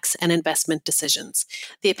 tax, and investment decisions.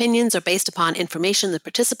 The opinions are based upon information the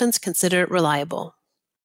participants consider reliable.